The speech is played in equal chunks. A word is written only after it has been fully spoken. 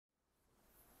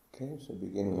Okay, so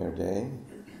beginning our day,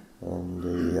 and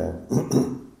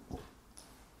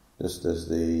just as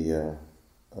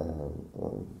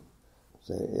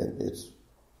it's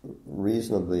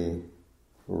reasonably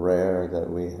rare that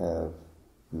we have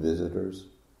visitors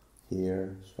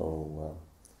here, so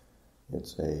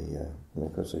it's a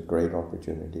great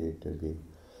opportunity to be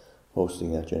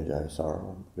hosting Ajahn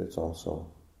Sarvam, but it's also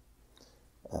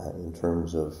in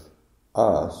terms of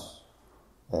us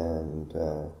and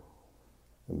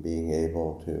being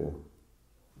able to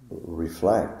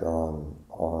reflect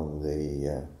on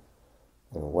the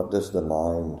what does the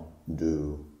mind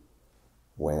do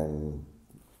when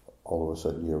all of a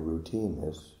sudden your routine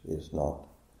is not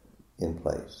in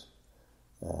place.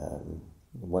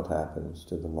 What happens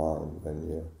to the mind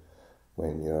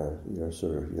when your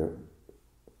sort of your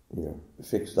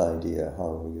fixed idea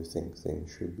how you think things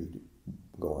should be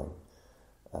going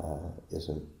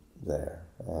isn't there,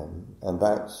 and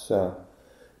that's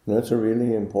it's a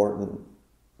really important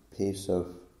piece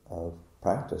of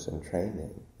practice and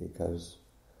training, because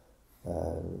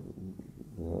the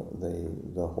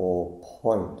whole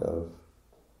point of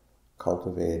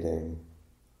cultivating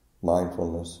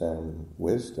mindfulness and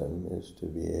wisdom is to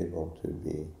be able to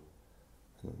be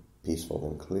peaceful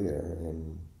and clear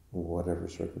in whatever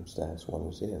circumstance one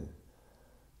is in,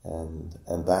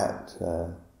 and that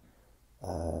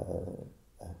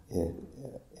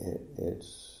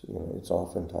it's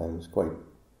oftentimes quite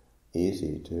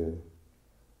easy to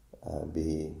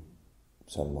be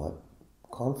somewhat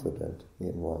confident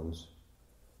in one's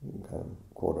kind of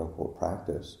quote unquote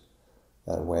practice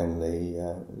when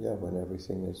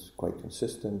everything is quite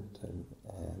consistent and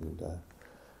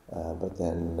but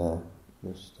then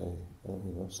just a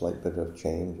slight bit of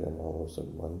change, and all of a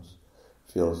sudden one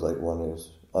feels like one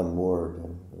is unmoored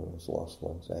and has lost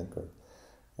one's anchor.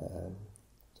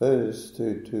 So it is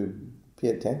to be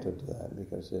attentive to that,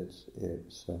 because it's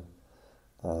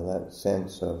that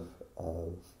sense of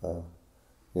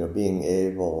being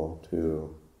able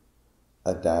to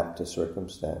adapt to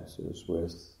circumstances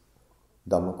with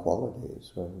Dhamma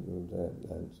qualities,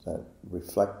 that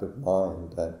reflective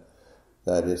mind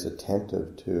that is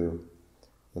attentive to,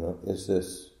 is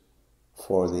this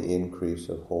for the increase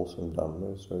of wholesome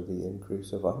Dhammas or the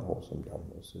increase of unwholesome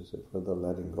Dhammas? Is it for the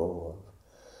letting go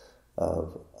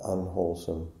of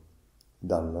unwholesome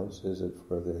Dhammas? Is it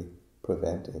for the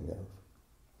preventing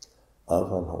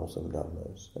of unwholesome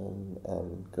Dhammas? And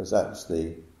because that's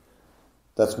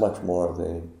much more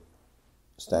the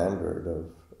standard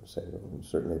of, say,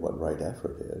 certainly what right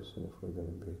effort is. And if we're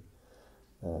going to be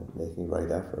making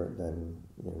right effort, then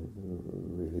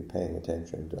really paying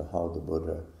attention to how the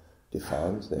Buddha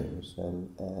defines things,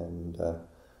 and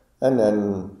then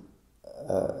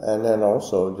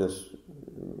also just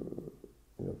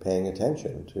paying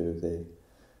attention to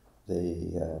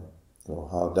the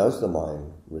how does the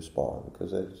mind respond,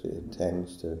 because it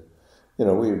tends to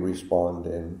we respond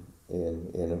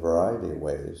in a variety of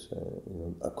ways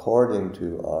according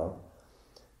to our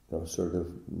sort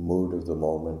of mood of the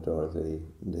moment, or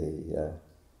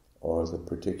the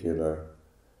particular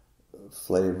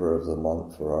flavor of the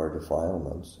month for our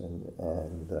defilements,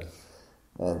 and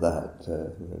that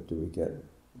do we get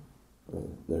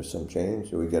there's some change?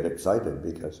 Do we get excited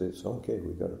because it's okay?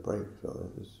 We got a break. So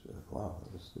this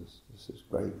is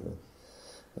great.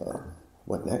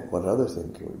 What next? What other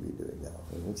thing can we be doing now?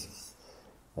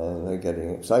 And they're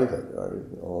getting excited,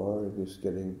 or just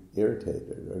getting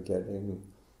irritated, or getting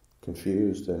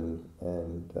confused and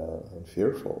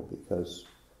fearful because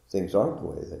things aren't the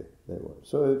way they were.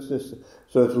 So it's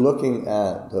looking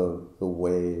at the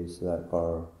ways that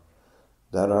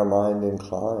our mind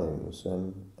inclines,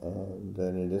 and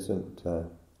it isn't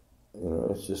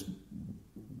it's just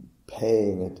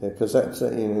paying it, because that's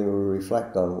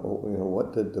reflect on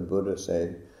what did the Buddha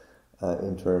say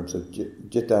in terms of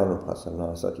Citta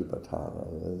Pasanno Satipatthana,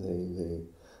 the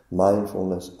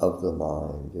mindfulness of the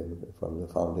mind, from the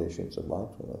foundations of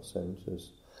mindfulness, and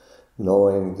just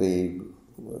knowing the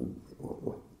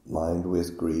mind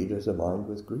with greed as a mind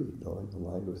with greed, knowing the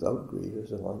mind without greed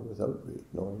as a mind without greed,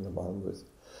 knowing the mind with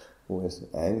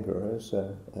anger as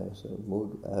a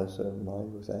mood, as a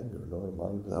mind with anger, knowing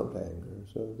mind without anger,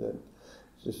 so that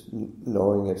just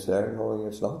knowing it's there, knowing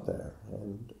it's not there,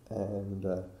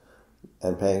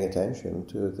 and paying attention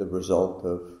to the result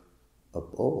of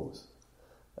both,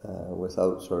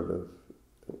 without sort of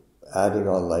adding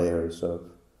on layers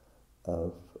of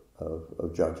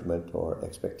judgment or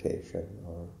expectation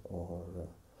or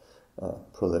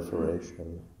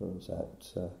proliferation.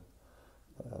 That's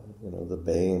the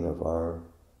bane of our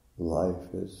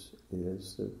life is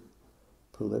the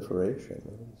proliferation.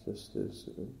 It's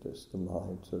just the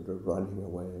mind sort of running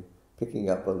away, picking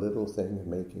up a little thing and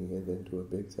making it into a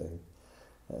big thing,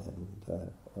 and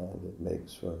it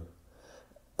makes for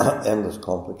endless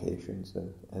complications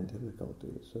and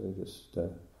difficulties. So you just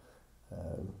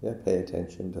pay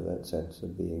attention to that sense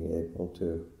of being able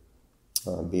to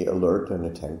be alert and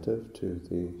attentive to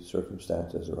the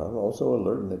circumstances around. Also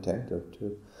alert and attentive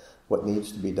to what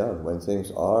needs to be done when things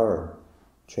are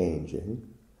changing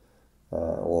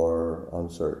or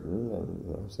uncertain,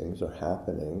 and things are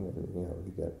happening, and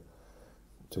you get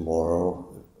tomorrow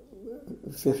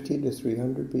 50 to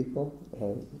 300 people.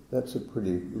 That's a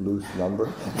pretty loose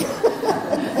number. Maybe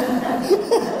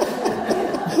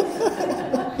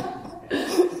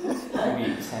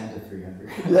 10 to 300.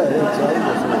 Yeah, 10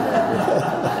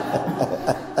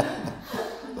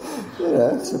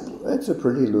 to 300. It's a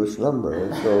pretty loose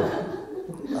number. So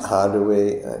how do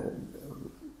we,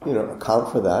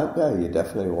 account for that? Yeah, you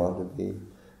definitely want to be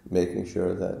making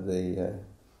sure that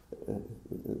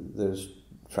there's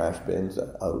trash bins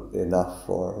out enough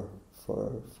for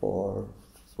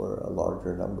a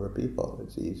larger number of people.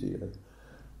 It's easier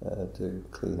to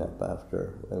clean up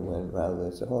after, when rather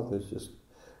than say, there's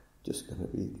just going to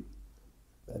be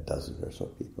a dozen or so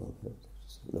people.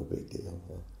 It's no big deal.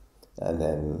 And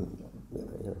then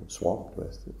swamped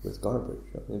with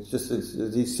garbage. It's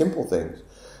these simple things.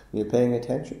 You're paying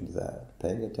attention to that.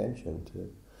 Paying attention to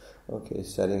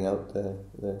setting out the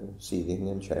seating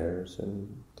and chairs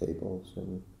and tables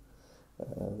and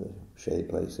the shade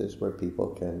places where people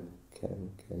can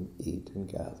eat and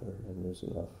gather, and there's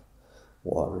enough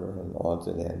water and odds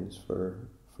and ends for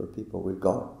people. We've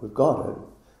got it.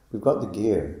 We've got the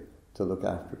gear to look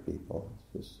after people.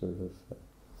 It's just sort of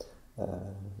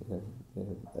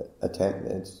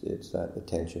it's that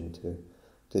attention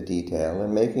to detail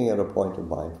and making it a point of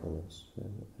mindfulness.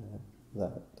 And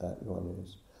that one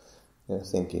is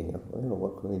thinking of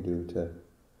what can we do to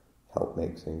help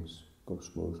make things go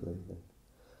smoothly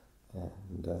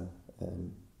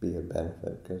and be a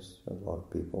benefit, because a lot of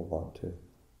people want to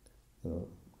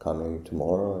coming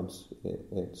tomorrow.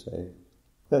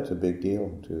 That's a big deal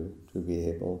to be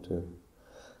able to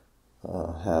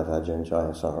have Ajahn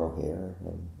Jayasaro here,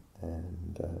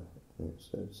 and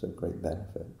it's a great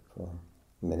benefit for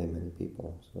many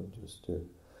people. So just to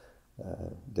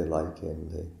delight in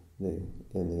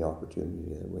the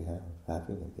opportunity that we have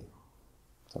having it here.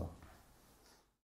 So.